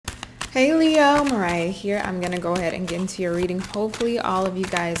Hey Leo, Mariah here. I'm going to go ahead and get into your reading. Hopefully all of you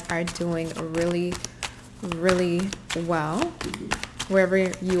guys are doing really well, wherever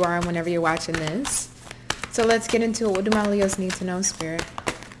you are, whenever you're watching this. So let's get into it. What do my Leos need to know, Spirit?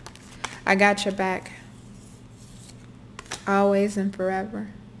 I got your back. Always and forever.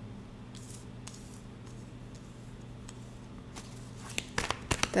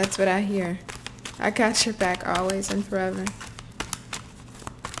 That's what I hear. I got your back always and forever.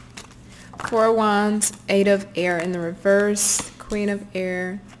 4 Wands, 8 of Air in the reverse, Queen of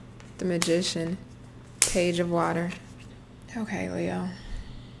Air, the Magician, Page of Water. Okay, Leo.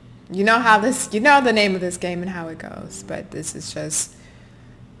 You know the name of this game and how it goes, but this is just,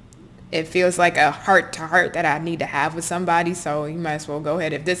 it feels like a heart-to-heart that I need to have with somebody, so you might as well go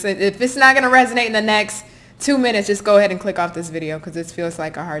ahead. If it's not going to resonate in the next 2 minutes, just go ahead and click off this video because this feels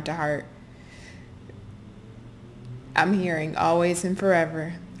like a heart-to-heart. I'm hearing always and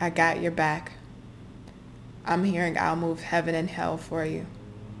forever. I got your back. I'm hearing I'll move heaven and hell for you.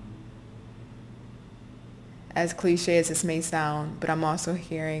 As cliche as this may sound, but I'm also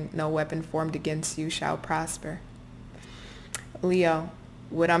hearing no weapon formed against you shall prosper. Leo,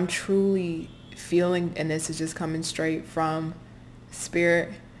 what I'm truly feeling, and this is just coming straight from Spirit,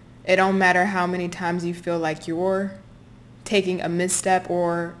 it don't matter how many times you feel like you're taking a misstep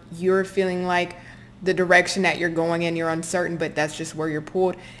or you're feeling like the direction that you're going in, you're uncertain, but that's just where you're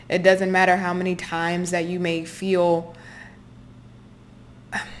pulled. It doesn't matter how many times that you may feel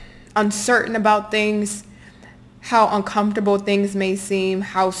uncertain about things, how uncomfortable things may seem,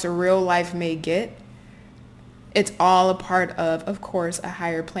 how surreal life may get. It's all a part of course, a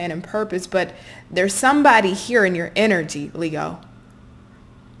higher plan and purpose, but there's somebody here in your energy, Leo.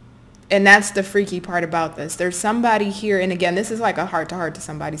 And that's the freaky part about this. There's somebody here, and again, this is like a heart-to-heart to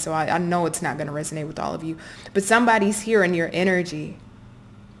somebody, so I know it's not going to resonate with all of you. But somebody's here in your energy.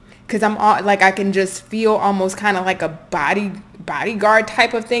 Because I can just feel almost kind of like a bodyguard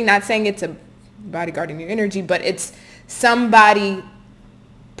type of thing. Not saying it's a bodyguard in your energy, but it's somebody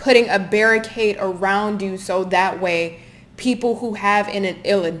putting a barricade around you so that way people who have in an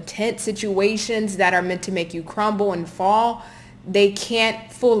ill intent situations that are meant to make you crumble and fall, they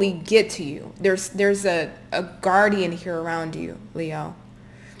can't fully get to you. There's a guardian here around you, Leo.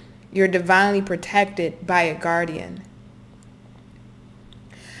 You're divinely protected by a guardian.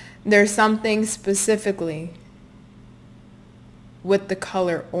 There's something specifically with the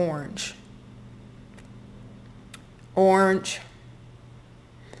color orange. Orange.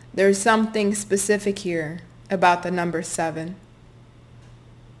 There's something specific here about the number 7.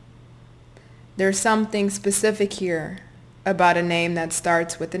 There's something specific here about a name that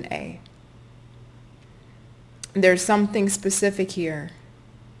starts with an A. There's something specific here.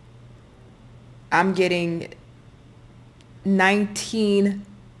 I'm getting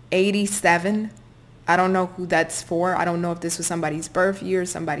 1987. I don't know who that's for. I don't know if this was somebody's birth year,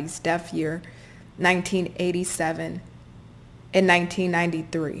 somebody's death year. 1987 and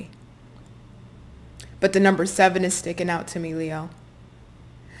 1993. But the number 7 is sticking out to me, Leo.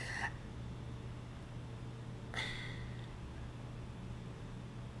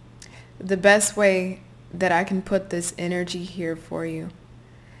 The best way that I can put this energy here for you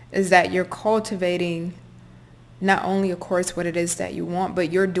is that you're cultivating not only, of course, what it is that you want,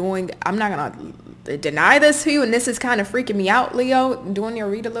 but you're doing, I'm not going to deny this to you, and this is kind of freaking me out, Leo, doing your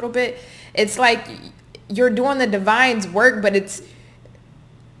read a little bit. It's like you're doing the divine's work, but it's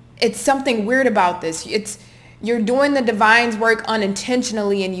something weird about this. You're doing the divine's work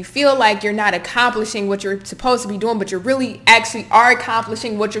unintentionally, and you feel like you're not accomplishing what you're supposed to be doing, but you really actually are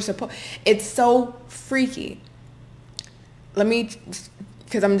accomplishing what you're supposed. It's so freaky.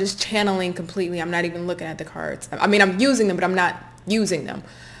 Because I'm just channeling completely. I'm not even looking at the cards. I mean, I'm using them, but I'm not using them.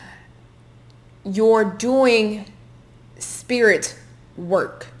 You're doing spirit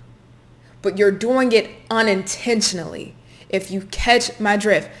work, but you're doing it unintentionally. If you catch my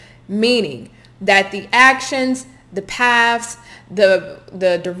drift, meaning that the actions, the paths,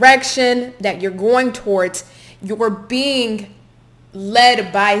 the direction that you're going towards, you're being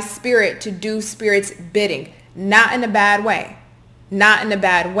led by spirit to do spirit's bidding. Not in a bad way. Not in a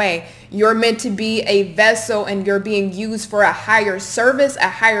bad way. You're meant to be a vessel, and you're being used for a higher service, a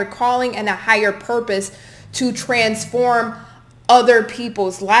higher calling, and a higher purpose to transform other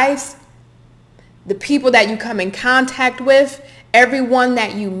people's lives. The people that you come in contact with, everyone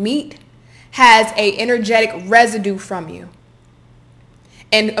that you meet has a energetic residue from you.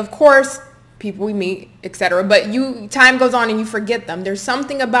 And of course, people we meet, etc. But time goes on and you forget them. There's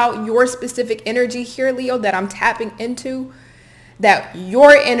something about your specific energy here, Leo, that I'm tapping into, that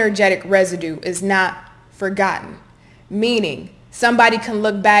your energetic residue is not forgotten. Meaning Somebody can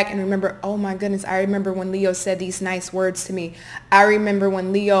look back and remember, oh my goodness, I remember when Leo said these nice words to me. I remember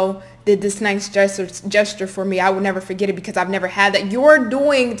when Leo did this nice gesture for me. I will never forget it because I've never had that. You're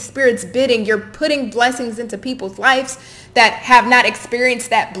doing Spirit's bidding. You're putting blessings into people's lives that have not experienced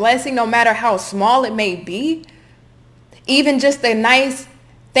that blessing, no matter how small it may be. Even just a nice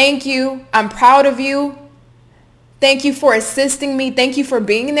thank you, I'm proud of you. Thank you for assisting me. Thank you for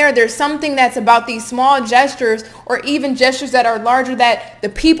being there. There's something that's about these small gestures, or even gestures that are larger, that the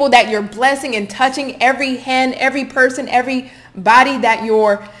people that you're blessing and touching, every hand, every person, every body that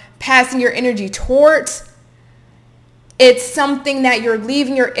you're passing your energy towards, it's something that you're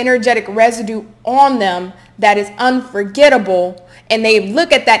leaving your energetic residue on them that is unforgettable. And they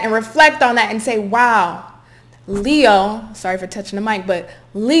look at that and reflect on that and say, wow, Leo, sorry for touching the mic, but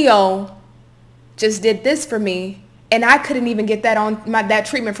Leo just did this for me. And I couldn't even get that that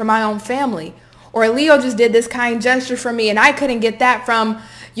treatment from my own family. Or Leo just did this kind gesture for me, and I couldn't get that from,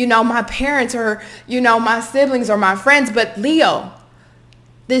 my parents, or, my siblings or my friends. But Leo,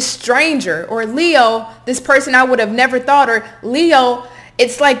 this stranger, or Leo, this person I would have never thought, or Leo,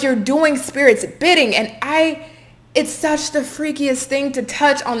 it's like you're doing Spirit's bidding. And it's such the freakiest thing to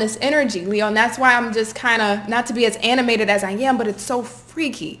touch on this energy, Leo. And that's why I'm just kind of, not to be as animated as I am, but it's so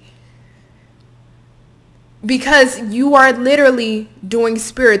freaky. Because you are literally doing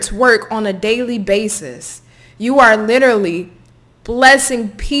Spirit's work on a daily basis. You are literally blessing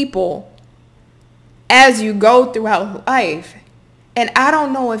people as you go throughout life. And I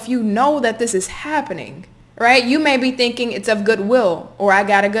don't know if you know that this is happening, right? You may be thinking it's of goodwill, or I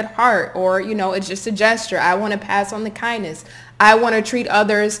got a good heart, or, it's just a gesture. I want to pass on the kindness. I want to treat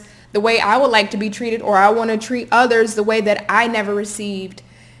others the way I would like to be treated, or I want to treat others the way that I never received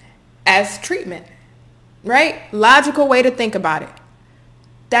as treatment. Right? Logical way to think about it.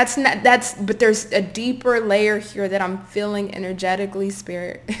 But there's a deeper layer here that I'm feeling energetically,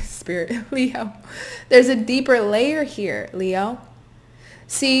 spirit, Leo. There's a deeper layer here, Leo.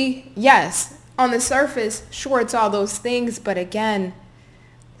 See, yes, on the surface, sure, it's all those things, but again,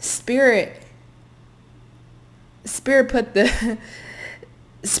 Spirit put the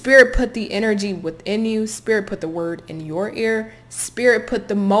energy within you. Spirit put the word in your ear. Spirit put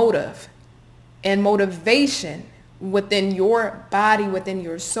the motive and motivation within your body, within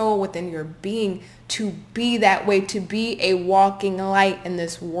your soul, within your being, to be that way, to be a walking light in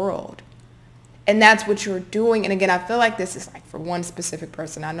this world. And that's what you're doing. And again, I feel like this is like for one specific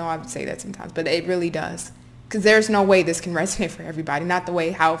person. I know I would say that sometimes, but it really does. Because there's no way this can resonate for everybody. Not the way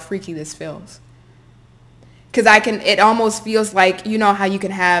how freaky this feels. Because it almost feels like, how you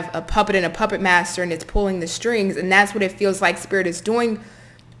can have a puppet and a puppet master and it's pulling the strings. And that's what it feels like Spirit is doing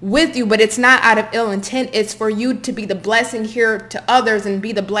with you, but it's not out of ill intent. It's for you to be the blessing here to others and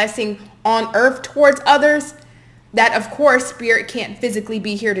be the blessing on earth towards others that, of course, Spirit can't physically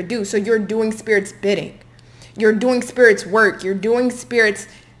be here to do. So you're doing Spirit's bidding. You're doing Spirit's work. You're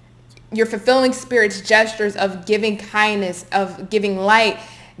fulfilling Spirit's gestures of giving kindness, of giving light,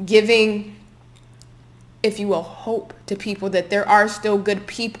 giving, if you will, hope to people that there are still good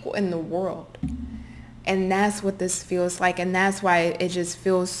people in the world. And that's what this feels like. And that's why it just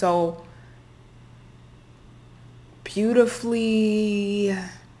feels so beautifully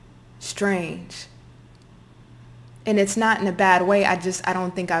strange. And it's not in a bad way. I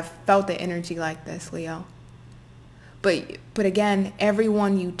don't think I've felt the energy like this, Leo. But again,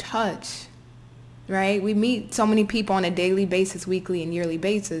 everyone you touch, right? We meet so many people on a daily basis, weekly and yearly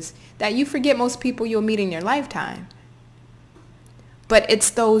basis, that you forget most people you'll meet in your lifetime. But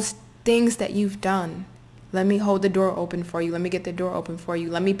it's those things that you've done. Let me hold the door open for you. Let me get the door open for you.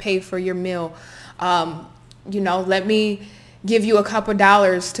 Let me pay for your meal. Let me give you a couple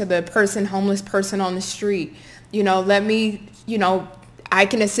dollars to the homeless person on the street. Let me, I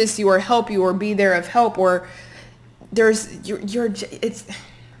can assist you or help you or be there of help. Or it's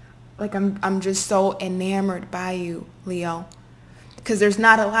like I'm just so enamored by you, Leo. Because there's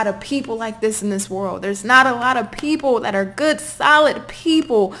not a lot of people like this in this world. There's not a lot of people that are good, solid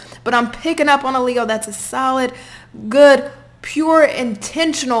people. But I'm picking up on a Leo that's a solid, good, pure,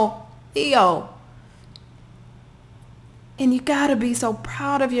 intentional Leo. And you got to be so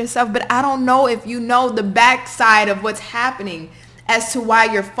proud of yourself. But I don't know if you know the backside of what's happening as to why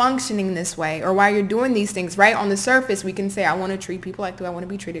you're functioning this way or why you're doing these things. Right? On the surface, we can say, I want to treat people like the way I want to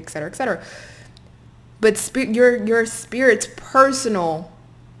be treated, et cetera, et cetera. But your Spirit's personal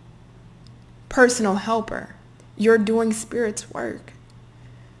helper. You're doing Spirit's work.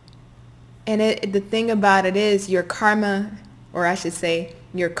 And the thing about it is your karma, or I should say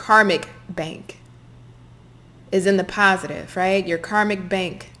your karmic bank, is in the positive, right? Your karmic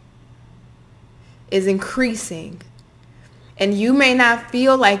bank is increasing. And you may not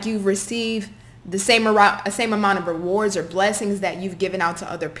feel like you've received the same amount of rewards or blessings that you've given out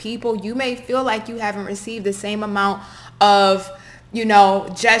to other people. You may feel like you haven't received the same amount of,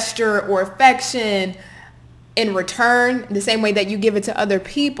 gesture or affection in return, the same way that you give it to other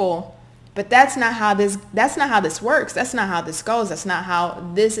people. But that's not how this works. That's not how this goes. That's not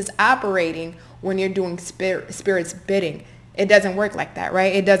how this is operating when you're doing Spirit's bidding. It doesn't work like that,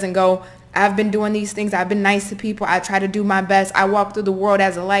 right? It doesn't go, I've been doing these things. I've been nice to people. I try to do my best. I walk through the world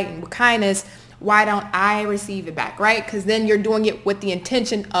as a light and with kindness. Why don't I receive it back, right? Because then you're doing it with the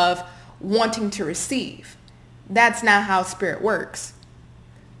intention of wanting to receive. That's not how Spirit works,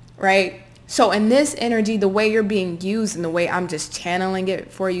 right? So in this energy, the way you're being used and the way I'm just channeling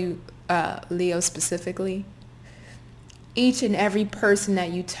it for you, Leo specifically, each and every person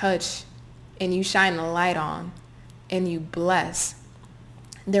that you touch and you shine the light on and you bless,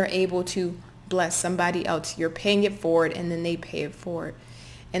 they're able to bless somebody else. You're paying it forward and then they pay it forward.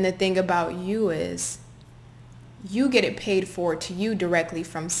 And the thing about you is you get it paid forward to you directly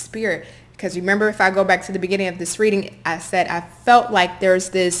from Spirit. Because remember, if I go back to the beginning of this reading, I said I felt like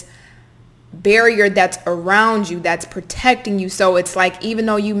there's this barrier that's around you that's protecting you. So it's like even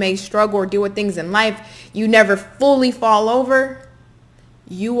though you may struggle or deal with things in life, you never fully fall over.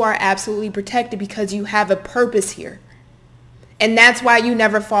 You are absolutely protected because you have a purpose here. And that's why you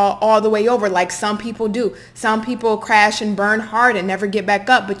never fall all the way over like some people do. Some people crash and burn hard and never get back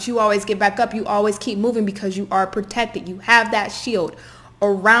up, but you always get back up. You always keep moving because you are protected. You have that shield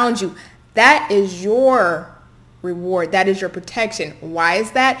around you. That is your reward. That is your protection. Why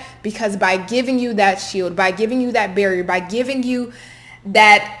is that? Because by giving you that shield, by giving you that barrier, by giving you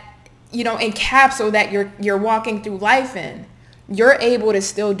that, encapsule that you're walking through life in, you're able to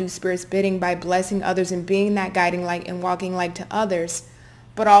still do Spirit's bidding by blessing others and being that guiding light and walking light to others.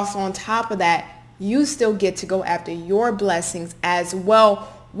 But also on top of that, you still get to go after your blessings as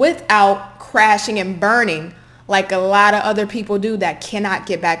well without crashing and burning like a lot of other people do that cannot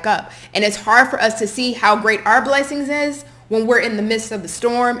get back up. And it's hard for us to see how great our blessings is when we're in the midst of the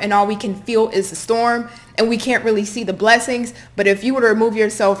storm and all we can feel is the storm and we can't really see the blessings. But if you were to remove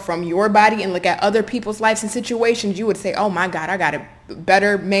yourself from your body and look at other people's lives and situations, you would say, oh my God, I got it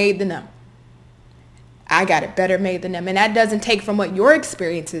better made than them. I got it better made than them. And that doesn't take from what your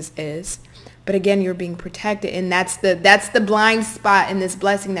experiences is. But again, you're being protected. And that's the blind spot in this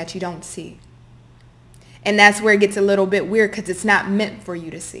blessing that you don't see. And that's where it gets a little bit weird because it's not meant for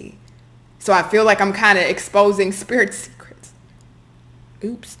you to see. So I feel like I'm kind of exposing Spirit secrets.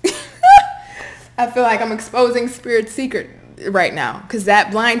 Oops. I feel like I'm exposing Spirit's secret right now because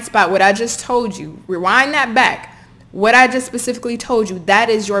that blind spot, what I just told you, rewind that back. What I just specifically told you, that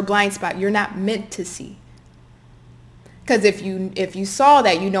is your blind spot. You're not meant to see. Because if you saw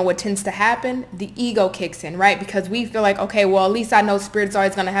that, what tends to happen? The ego kicks in, right? Because we feel like, okay, well, at least I know Spirit's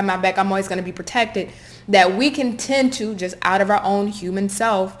always going to have my back. I'm always going to be protected. That we can tend to, just out of our own human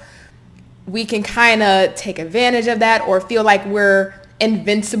self, we can kind of take advantage of that or feel like we're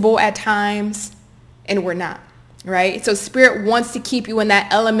invincible at times, and we're not, right? So Spirit wants to keep you in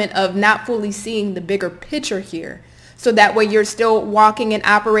that element of not fully seeing the bigger picture here. So that way you're still walking and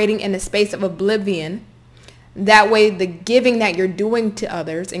operating in a space of oblivion. That way the giving that you're doing to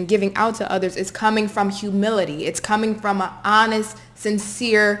others and giving out to others is coming from humility. It's coming from an honest,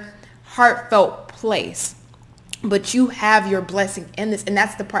 sincere, heartfelt place. But you have your blessing in this. And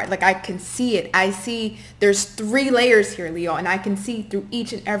that's the part, like I can see it. I see there's 3 layers here, Leo, and I can see through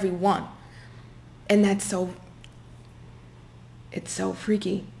each and every one. And it's so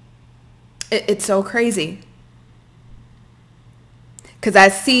freaky. It's so crazy. Because I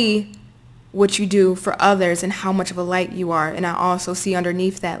see what you do for others and how much of a light you are. And I also see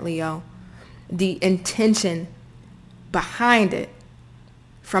underneath that, Leo, the intention behind it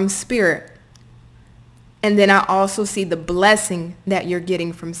from Spirit. And then I also see the blessing that you're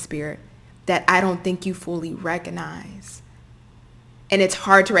getting from Spirit that I don't think you fully recognize. And it's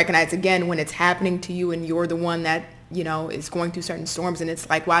hard to recognize, again, when it's happening to you and you're the one that, is going through certain storms. And it's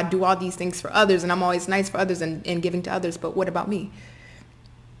like, well, I do all these things for others and I'm always nice for others and giving to others. But what about me?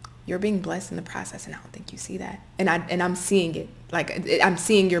 You're being blessed in the process, and I don't think you see that. And I'm seeing it. Like, I'm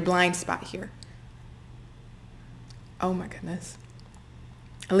seeing your blind spot here. Oh, my goodness.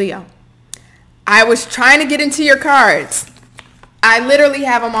 Leo, I was trying to get into your cards. I literally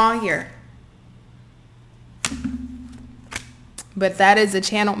have them all here. But that is a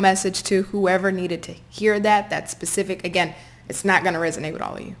channeled message to whoever needed to hear that. That's specific. Again, it's not going to resonate with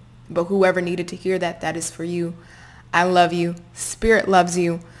all of you. But whoever needed to hear that, that is for you. I love you. Spirit loves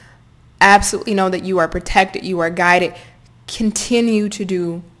you. Absolutely know that you are protected. You are guided. Continue to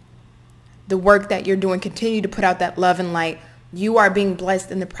do the work that you're doing. Continue to put out that love and light You are being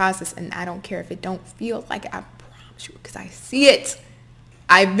blessed in the process, and I don't care if it don't feel like it. I promise you, because I see it.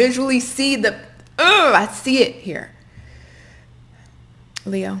 I visually see I see it here.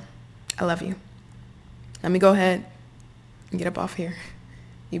 Leo, I love you. Let me go ahead and get up off here.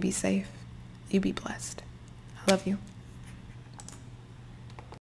 You be safe. You be blessed. I love you.